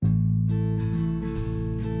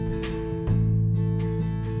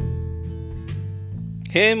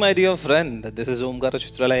Hey, my dear friend, this is Omkar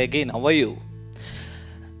Chitralaya again. How are you?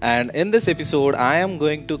 And in this episode, I am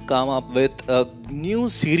going to come up with a new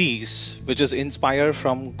series which is inspired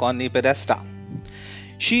from Connie Pedesta.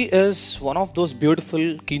 She is one of those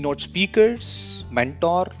beautiful keynote speakers,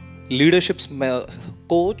 mentor, leadership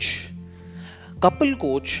coach, couple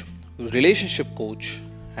coach, relationship coach,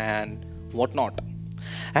 and whatnot.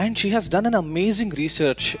 And she has done an amazing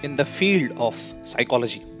research in the field of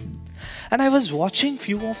psychology. And I was watching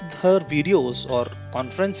few of her videos or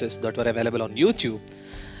conferences that were available on YouTube,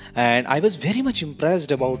 and I was very much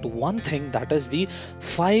impressed about one thing, that is the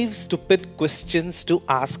 5 stupid questions to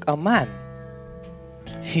ask a man.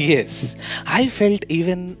 Yes, I felt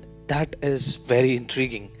even that is very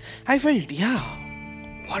intriguing. I felt, yeah,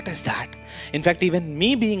 what is that? In fact, even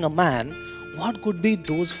me being a man, what could be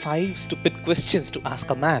those 5 stupid questions to ask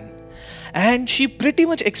a man? And she pretty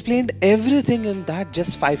much explained everything in that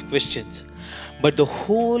just 5 questions. But the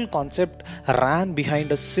whole concept ran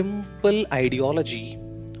behind a simple ideology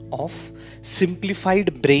of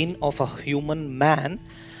simplified brain of a human man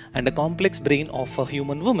and a complex brain of a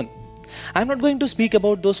human woman. I'm not going to speak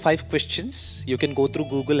about those 5 questions. You can go through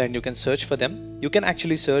Google and you can search for them. You can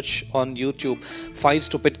actually search on YouTube 5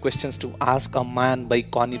 stupid questions to ask a man by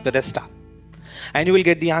Connie Pedesta, and you will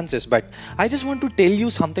get the answers. But I just want to tell you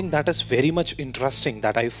something that is very much interesting,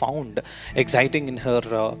 that I found exciting in her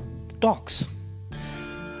talks.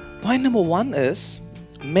 Point number 1 is,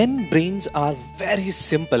 men brains are very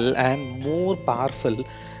simple and more powerful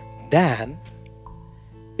than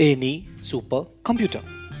any supercomputer,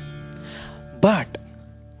 but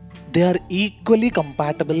they are equally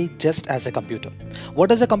compatible just as a computer. What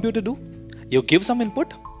does a computer do? You give some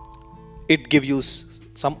input, it gives you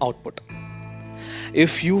some output.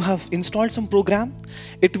 If you have installed some program,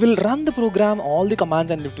 it will run the program, all the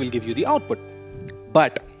commands, and it will give you the output.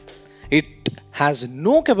 But it has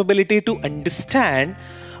no capability to understand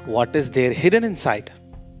what is there hidden inside.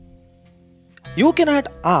 You cannot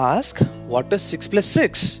ask what is 6 plus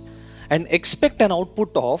 6 and expect an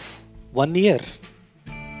output of 1 year,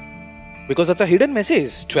 because that's a hidden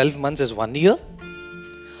message. 12 months is 1 year.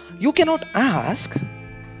 You cannot ask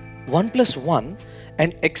 1 plus 1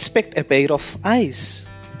 and expect a pair of eyes,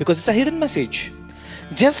 because it's a hidden message.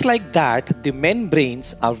 Just like that, the men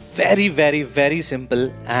brains are very, very, very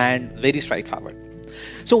simple and very straightforward.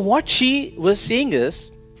 So what she was saying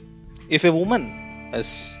is, if a woman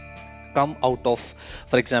has come out of,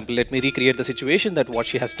 for example, let me recreate the situation that what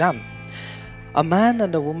she has done. A man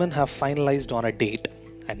and a woman have finalized on a date,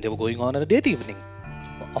 and they were going on a date evening.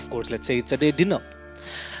 Of course, let's say it's a date dinner.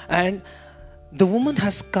 And the woman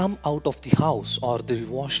has come out of the house or the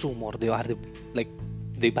washroom or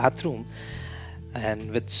the bathroom,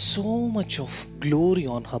 and with so much of glory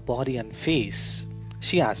on her body and face,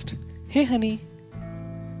 she asked, "Hey honey,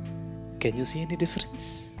 can you see any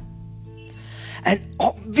difference?" And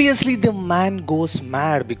obviously the man goes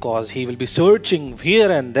mad, because he will be searching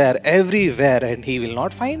here and there, everywhere, and he will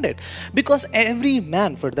not find it. Because every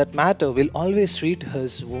man, for that matter, will always treat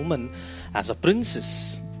his woman as a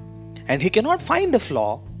princess. And he cannot find a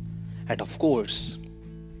flaw. And of course,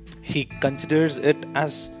 he considers it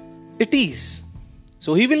as it is.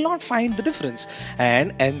 So he will not find the difference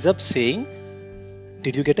and ends up saying,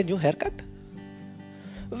 "Did you get a new haircut?"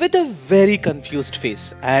 With a very confused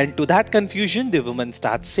face. And to that confusion, the woman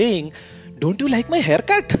starts saying, "Don't you like my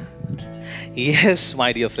haircut?" Yes,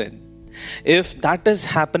 my dear friend. If that is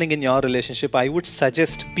happening in your relationship, I would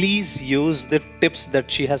suggest please use the tips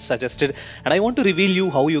that she has suggested. And I want to reveal you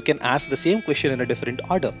how you can ask the same question in a different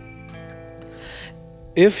order.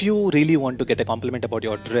 If you really want to get a compliment about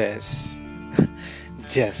your dress,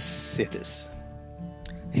 just say this: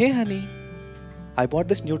 "Hey honey, I bought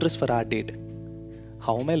this new dress for our date.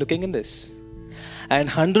 How am I looking in this?"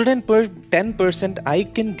 And 110% I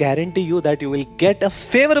can guarantee you that you will get a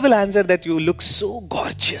favorable answer that you look so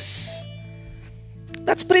gorgeous.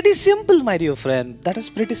 That's pretty simple, my dear friend. That is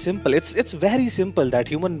pretty simple. It's very simple that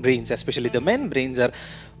human brains, especially the men brains, are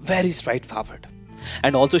very straightforward.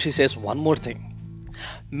 And also she says one more thing.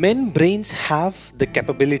 Men brains have the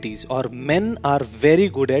capabilities, or men are very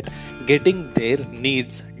good at getting their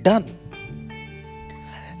needs done.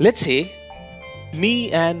 Let's say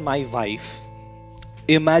me and my wife,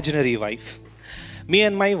 imaginary wife, me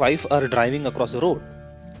and my wife are driving across the road,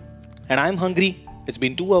 and I'm hungry. It's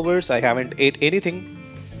been 2 hours, I haven't ate anything,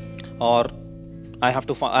 or I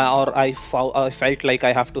felt like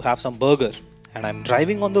I have to have some burger, and I'm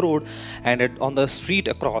driving on the road, and on the street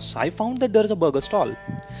across, I found that there is a burger stall.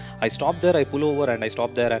 I stop there, I pull over, and I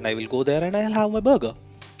stop there, and I will go there and I'll have my burger.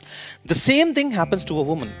 The same thing happens to a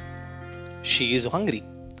woman. She is hungry.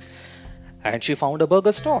 and she found a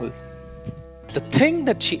burger stall. The thing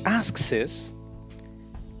that she asks is,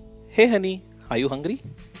 "Hey honey, are you hungry?"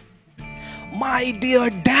 My dear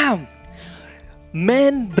damn!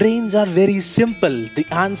 Men brains are very simple. The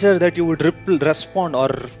answer that you would respond or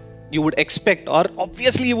you would expect or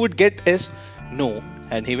obviously you would get is no,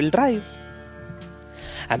 and he will drive.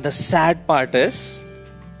 And the sad part is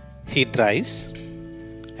he drives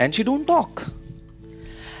and she don't talk.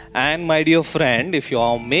 And my dear friend, if you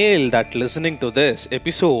are male that listening to this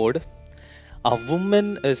episode, a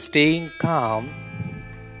woman is staying calm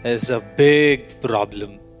is a big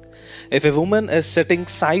problem. If a woman is sitting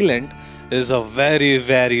silent is a very,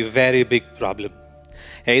 very, very big problem.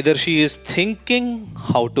 Either she is thinking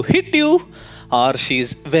how to hit you or she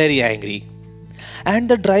is very angry. And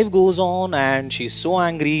the drive goes on and she's so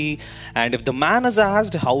angry. And if the man is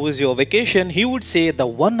asked, "How is your vacation?" he would say, "The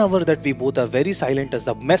 1 hour that we both are very silent is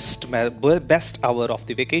the best hour of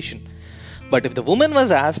the vacation." But if the woman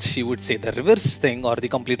was asked, she would say the reverse thing or the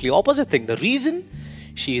completely opposite thing. The reason?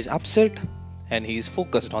 She is upset and he is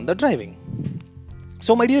focused on the driving.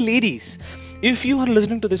 So, my dear ladies, if you are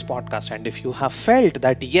listening to this podcast and if you have felt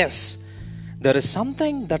that yes, there is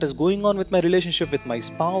something that is going on with my relationship with my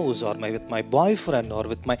spouse or with my boyfriend or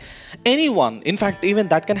with my anyone, in fact, even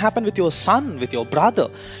that can happen with your son, with your brother,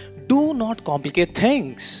 do not complicate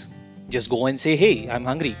things. Just go and say, "Hey, I'm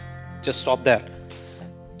hungry." Just stop there.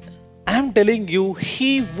 I'm telling you,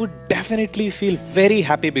 he would definitely feel very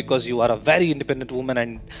happy because you are a very independent woman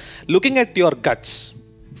and looking at your guts.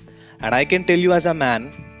 And I can tell you as a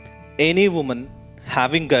man, any woman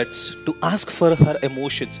having guts to ask for her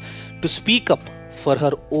emotions, to speak up for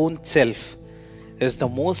her own self, is the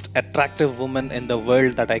most attractive woman in the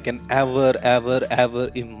world that I can ever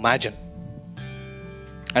imagine.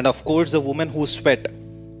 And of course, the women who sweat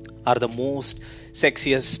are the most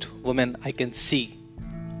sexiest women I can see.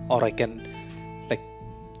 Or I can,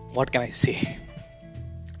 what can I say?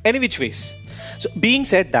 Any which ways. So, being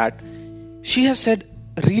said that, she has said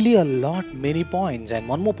really a lot, many points. And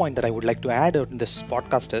one more point that I would like to add in this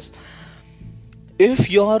podcast is, if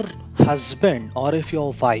your husband or if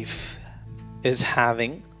your wife is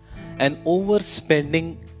having an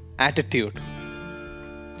overspending attitude,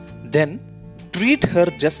 then treat her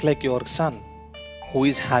just like your son who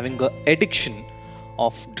is having an addiction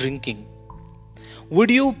of drinking. Would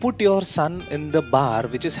you put your son in the bar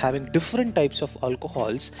which is having different types of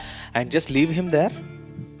alcohols and just leave him there?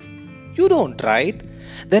 You don't, right?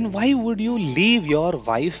 Then why would you leave your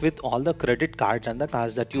wife with all the credit cards and the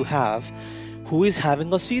cars that you have, who is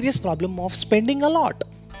having a serious problem of spending a lot?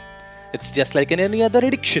 It's just like in any other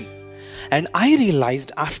addiction. And I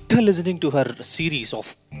realized after listening to her series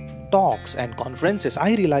of talks and conferences,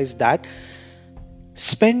 I realized that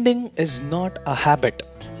spending is not a habit.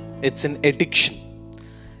 It's an addiction.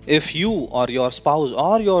 If you or your spouse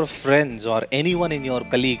or your friends or anyone in your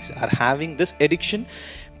colleagues are having this addiction,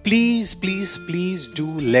 please do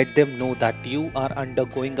let them know that you are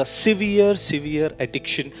undergoing a severe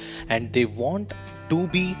addiction and they want to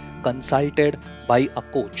be consulted by a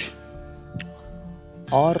coach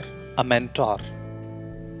or a mentor.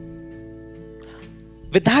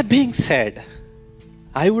 With that being said,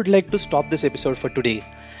 I would like to stop this episode for today.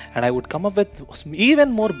 And I would come up with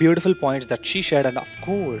even more beautiful points that she shared. And of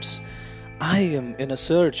course, I am in a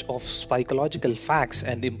search of psychological facts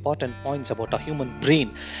and important points about a human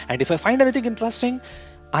brain. And if I find anything interesting,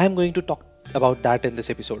 I am going to talk about that in this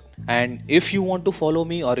episode. And if you want to follow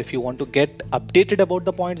me or if you want to get updated about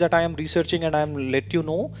the points that I am researching and I am let you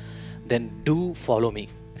know, then do follow me.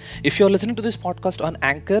 If you're listening to this podcast on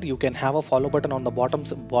Anchor, you can have a follow button on the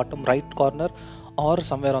bottom right corner or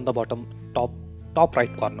somewhere on the top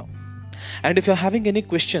right corner. And if you're having any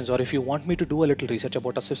questions or if you want me to do a little research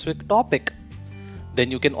about a specific topic,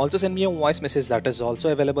 then you can also send me a voice message that is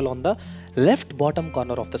also available on the left bottom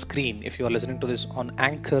corner of the screen if you are listening to this on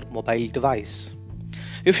Anchor mobile device.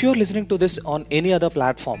 If you're listening to this on any other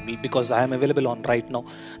platform, because I am available on right now,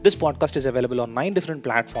 this podcast is available on 9 different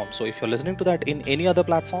platforms. So if you're listening to that in any other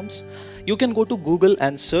platforms, you can go to Google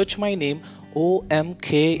and search my name,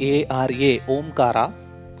 Omkara, Omkara,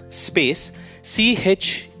 space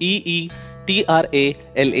Cheetrala,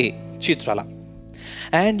 Chitrala.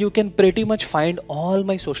 And you can pretty much find all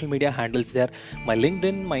my social media handles there, my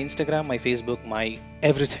LinkedIn, my Instagram, my Facebook, my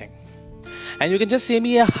everything. And you can just say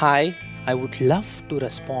me a hi. I would love to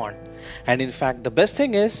respond. And in fact, the best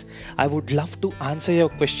thing is, I would love to answer your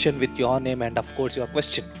question with your name and of course your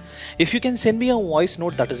question. If you can send me a voice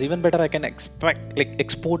note, that is even better. I can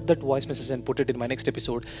export that voice message and put it in my next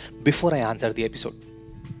episode before I answer the episode.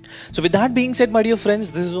 So with that being said, my dear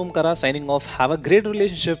friends, this is Omkara signing off. Have a great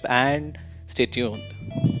relationship and stay tuned.